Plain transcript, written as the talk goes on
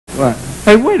What?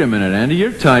 Hey, wait a minute, Andy.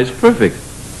 Your tie's perfect.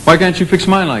 Why can't you fix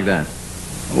mine like that?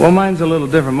 Well, mine's a little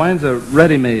different. Mine's a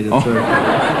ready-made. It's Oh.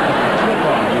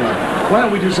 Why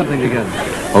don't we do something together?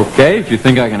 Okay, if you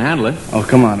think I can handle it. Oh,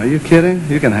 come on. Are you kidding?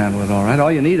 You can handle it all right.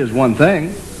 All you need is one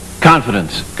thing.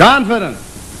 Confidence. Confidence.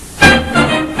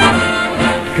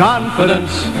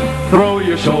 Confidence. Throw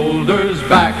your shoulders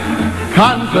back.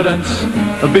 Confidence.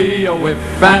 Be a whip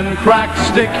and crack.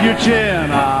 Stick your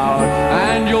chin out.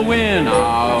 And you'll win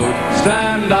out.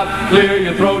 Stand up, clear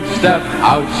your throat, step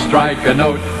out, strike a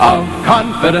note of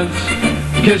confidence.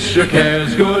 Kiss your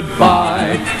cares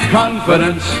goodbye.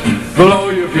 Confidence. Blow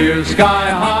your fears sky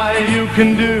high. You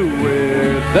can do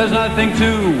it. There's nothing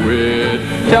to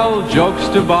it. Tell jokes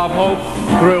to Bob Hope.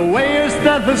 Throw away your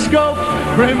stethoscope.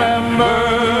 Remember,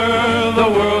 the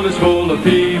world is full of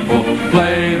people,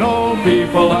 plain old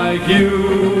people like you.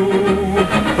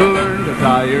 Learn to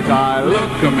tie your tie,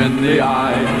 look 'em in the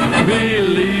eye.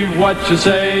 Believe what you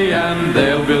say and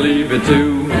they'll believe it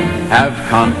too. Have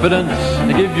confidence,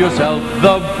 give yourself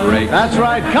the break. That's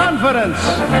right, confidence.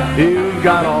 You've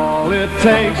got all it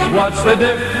takes. What's the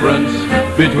difference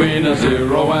between a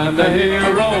zero and a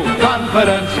hero?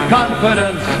 Confidence,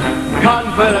 confidence,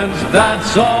 confidence,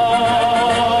 that's all.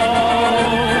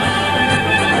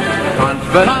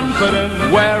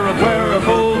 Confidence, wear a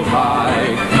full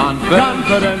tie.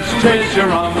 Confidence, chase your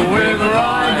rum with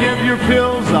rye. Give your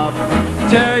pills up,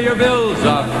 Tear your bills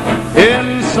up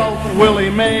insult Willie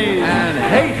Mays, and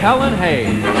hate Helen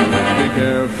Hayes. be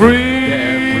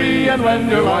carefree, and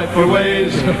lend your life for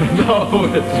ways. No,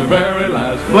 it's the very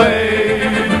last blade.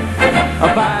 A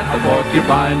bat, a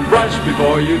porcupine, brush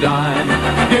before you dine.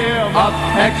 Give up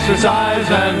exercise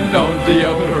and don't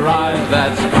deodorize.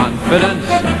 That's confidence,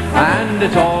 and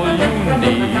it's all you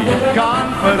need.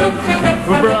 Confidence,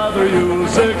 brother, you'll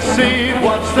succeed.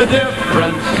 What's the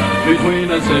difference between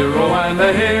a zero and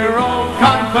a hero?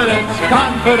 Confidence,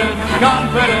 confidence,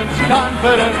 confidence,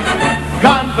 confidence,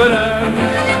 confidence.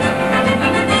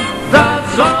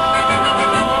 That's all.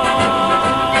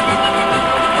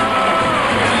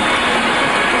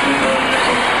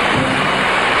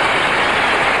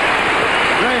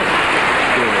 Great.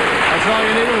 That's all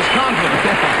you needed was confidence.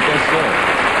 Yes,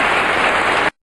 sir.